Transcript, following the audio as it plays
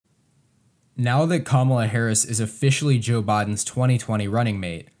Now that Kamala Harris is officially Joe Biden's 2020 running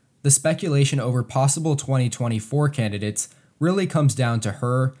mate, the speculation over possible 2024 candidates really comes down to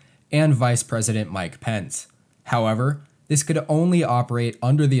her and Vice President Mike Pence. However, this could only operate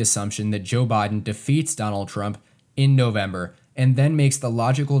under the assumption that Joe Biden defeats Donald Trump in November and then makes the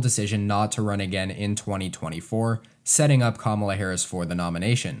logical decision not to run again in 2024, setting up Kamala Harris for the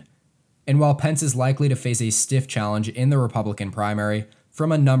nomination. And while Pence is likely to face a stiff challenge in the Republican primary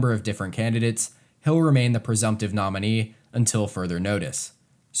from a number of different candidates, he'll remain the presumptive nominee until further notice.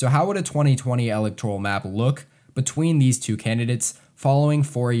 So how would a 2020 electoral map look between these two candidates following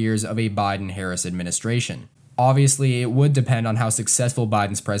 4 years of a Biden-Harris administration? Obviously, it would depend on how successful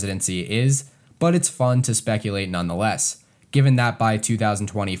Biden's presidency is, but it's fun to speculate nonetheless, given that by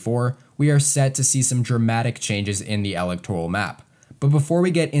 2024, we are set to see some dramatic changes in the electoral map. But before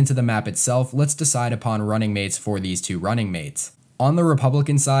we get into the map itself, let's decide upon running mates for these two running mates. On the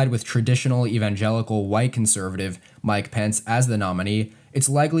Republican side, with traditional evangelical white conservative Mike Pence as the nominee, it's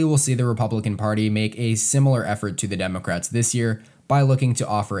likely we'll see the Republican Party make a similar effort to the Democrats this year by looking to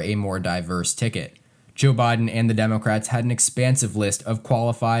offer a more diverse ticket. Joe Biden and the Democrats had an expansive list of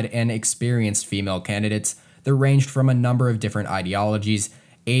qualified and experienced female candidates that ranged from a number of different ideologies,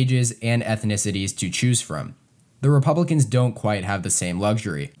 ages, and ethnicities to choose from. The Republicans don't quite have the same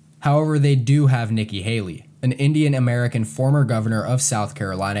luxury. However, they do have Nikki Haley, an Indian-American former governor of South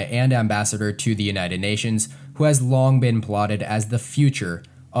Carolina and ambassador to the United Nations, who has long been plotted as the future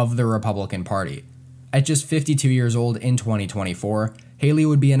of the Republican Party. At just 52 years old in 2024, Haley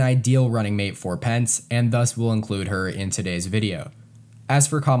would be an ideal running mate for Pence, and thus we'll include her in today's video. As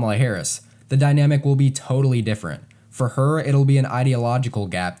for Kamala Harris, the dynamic will be totally different. For her, it'll be an ideological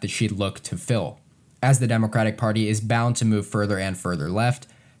gap that she'd look to fill. As the Democratic Party is bound to move further and further left,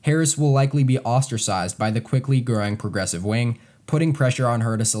 Harris will likely be ostracized by the quickly growing progressive wing, putting pressure on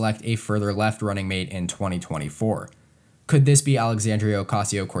her to select a further left running mate in 2024. Could this be Alexandria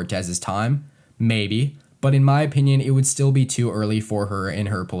Ocasio-Cortez's time? Maybe, but in my opinion, it would still be too early for her in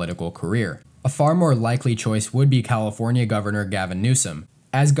her political career. A far more likely choice would be California Governor Gavin Newsom.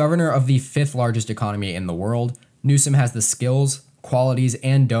 As governor of the fifth largest economy in the world, Newsom has the skills, qualities,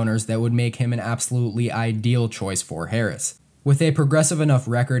 and donors that would make him an absolutely ideal choice for Harris. With a progressive enough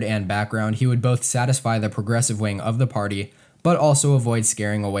record and background, he would both satisfy the progressive wing of the party, but also avoid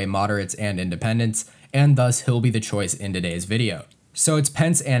scaring away moderates and independents, and thus he'll be the choice in today's video. So it's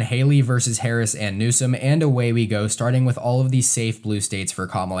Pence and Haley versus Harris and Newsom, and away we go, starting with all of the safe blue states for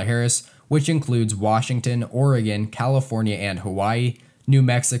Kamala Harris, which includes Washington, Oregon, California and Hawaii, New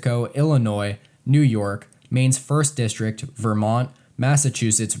Mexico, Illinois, New York, Maine's 1st District, Vermont,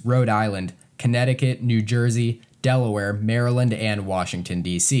 Massachusetts, Rhode Island, Connecticut, New Jersey, Delaware, Maryland, and Washington,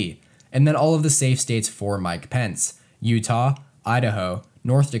 D.C. And then all of the safe states for Mike Pence: Utah, Idaho,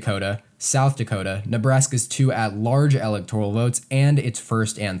 North Dakota, South Dakota, Nebraska's 2 at-large electoral votes and its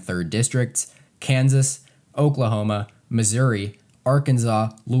 1st and 3rd districts, Kansas, Oklahoma, Missouri,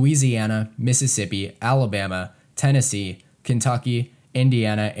 Arkansas, Louisiana, Mississippi, Alabama, Tennessee, Kentucky,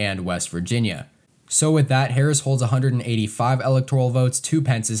 Indiana, and West Virginia. So with that, Harris holds 185 electoral votes to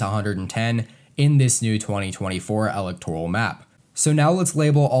Pence's 110 in this new 2024 electoral map. So now let's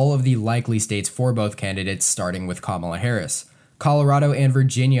label all of the likely states for both candidates, starting with Kamala Harris. Colorado and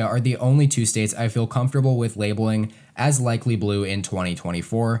Virginia are the only 2 states I feel comfortable with labeling as likely blue in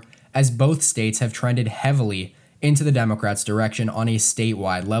 2024, as both states have trended heavily into the Democrats' direction on a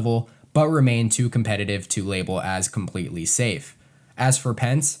statewide level, but remain too competitive to label as completely safe. As for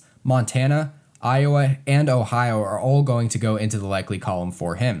Pence, Montana, Iowa, and Ohio are all going to go into the likely column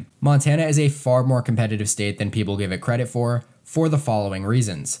for him. Montana is a far more competitive state than people give it credit for the following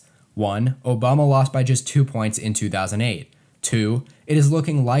reasons. 1. Obama lost by just 2 points in 2008. 2. It is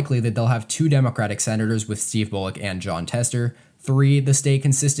looking likely that they'll have 2 Democratic senators with Steve Bullock and Jon Tester. 3. The state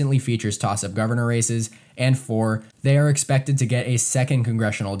consistently features toss-up governor races. And 4. They are expected to get a 2nd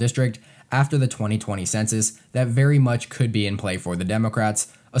congressional district after the 2020 census that very much could be in play for the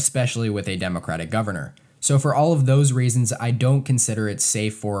Democrats, especially with a Democratic governor. So for all of those reasons, I don't consider it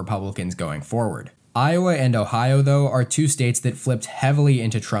safe for Republicans going forward. Iowa and Ohio, though, are 2 states that flipped heavily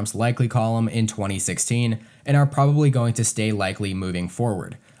into Trump's likely column in 2016 and are probably going to stay likely moving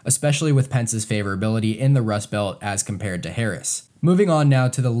forward, especially with Pence's favorability in the Rust Belt as compared to Harris. Moving on now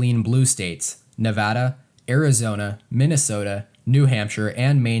to the lean blue states: Nevada, Arizona, Minnesota, New Hampshire,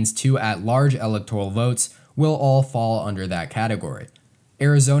 and Maine's 2 at-large electoral votes will all fall under that category.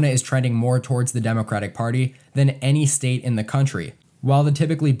 Arizona is trending more towards the Democratic Party than any state in the country, while the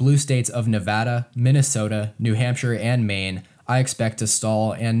typically blue states of Nevada, Minnesota, New Hampshire, and Maine I expect to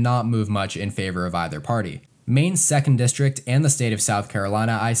stall and not move much in favor of either party. Maine's 2nd District and the state of South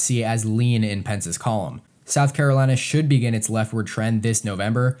Carolina I see as lean in Pence's column. South Carolina should begin its leftward trend this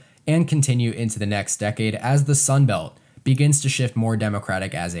November and continue into the next decade as the Sun Belt begins to shift more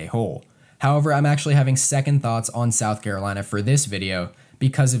Democratic as a whole. However, I'm actually having second thoughts on South Carolina for this video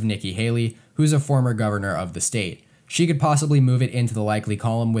because of Nikki Haley, who's a former governor of the state. She could possibly move it into the likely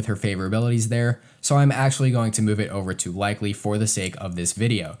column with her favorabilities there, so I'm actually going to move it over to likely for the sake of this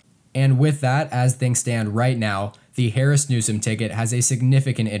video. And with that, as things stand right now, the Harris-Newsom ticket has a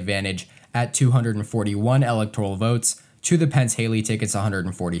significant advantage at 241 electoral votes to the Pence-Haley ticket's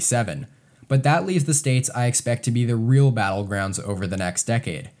 147. But that leaves the states I expect to be the real battlegrounds over the next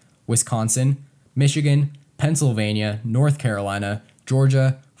decade: Wisconsin, Michigan, Pennsylvania, North Carolina,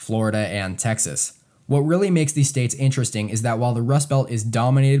 Georgia, Florida, and Texas. What really makes these states interesting is that while the Rust Belt is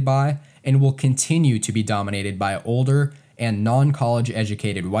dominated by, and will continue to be dominated by, older and non-college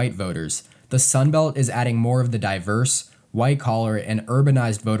educated white voters, the Sun Belt is adding more of the diverse, white-collar, and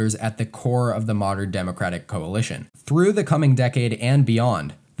urbanized voters at the core of the modern Democratic coalition. Through the coming decade and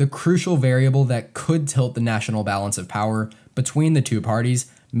beyond, the crucial variable that could tilt the national balance of power between the two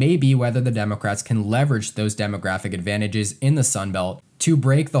parties may be whether the Democrats can leverage those demographic advantages in the Sun Belt to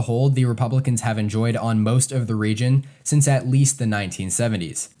break the hold the Republicans have enjoyed on most of the region since at least the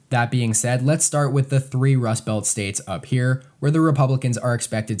 1970s. That being said, let's start with the 3 Rust Belt states up here, where the Republicans are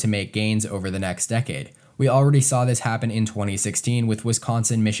expected to make gains over the next decade. We already saw this happen in 2016 with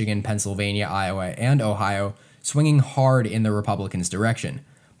Wisconsin, Michigan, Pennsylvania, Iowa, and Ohio swinging hard in the Republicans' direction.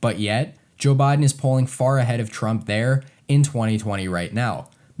 But yet, Joe Biden is polling far ahead of Trump there in 2020 right now,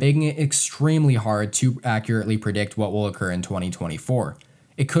 making it extremely hard to accurately predict what will occur in 2024.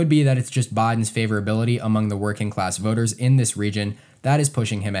 It could be that it's just Biden's favorability among the working class voters in this region that is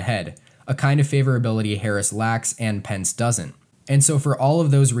pushing him ahead, a kind of favorability Harris lacks and Pence doesn't. And so for all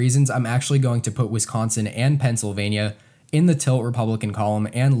of those reasons, I'm actually going to put Wisconsin and Pennsylvania in the tilt Republican column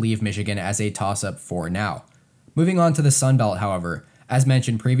and leave Michigan as a toss-up for now. Moving on to the Sun Belt, however, as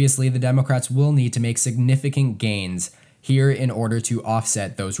mentioned previously, the Democrats will need to make significant gains here in order to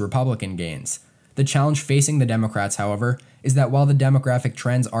offset those Republican gains. The challenge facing the Democrats, however, is that while the demographic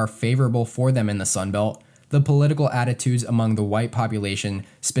trends are favorable for them in the Sun Belt, the political attitudes among the white population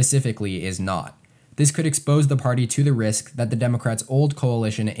specifically is not. This could expose the party to the risk that the Democrats' old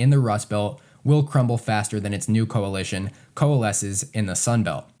coalition in the Rust Belt will crumble faster than its new coalition coalesces in the Sun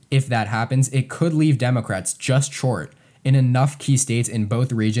Belt. If that happens, it could leave Democrats just short in enough key states in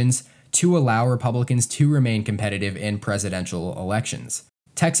both regions to allow Republicans to remain competitive in presidential elections.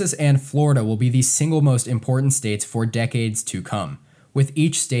 Texas and Florida will be the single most important states for decades to come. With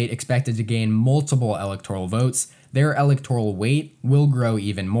each state expected to gain multiple electoral votes, their electoral weight will grow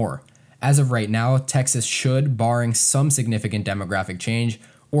even more. As of right now, Texas should, barring some significant demographic change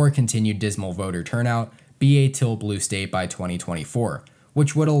or continued dismal voter turnout, be a tilt blue state by 2024,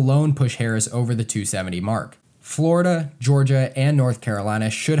 which would alone push Harris over the 270 mark. Florida, Georgia, and North Carolina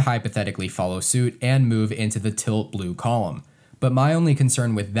should hypothetically follow suit and move into the tilt blue column. But my only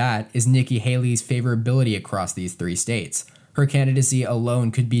concern with that is Nikki Haley's favorability across these 3 states. Her candidacy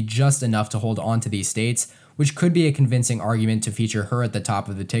alone could be just enough to hold on to these states, which could be a convincing argument to feature her at the top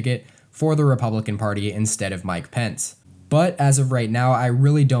of the ticket for the Republican Party instead of Mike Pence. But as of right now, I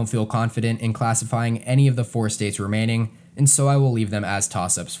really don't feel confident in classifying any of the 4 states remaining, and so I will leave them as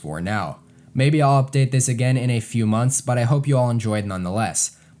toss-ups for now. Maybe I'll update this again in a few months, but I hope you all enjoyed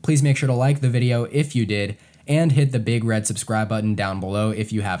nonetheless. Please make sure to like the video if you did, and hit the big red subscribe button down below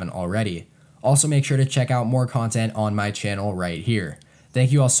if you haven't already. Also make sure to check out more content on my channel right here.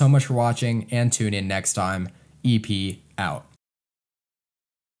 Thank you all so much for watching, and tune in next time. EP out.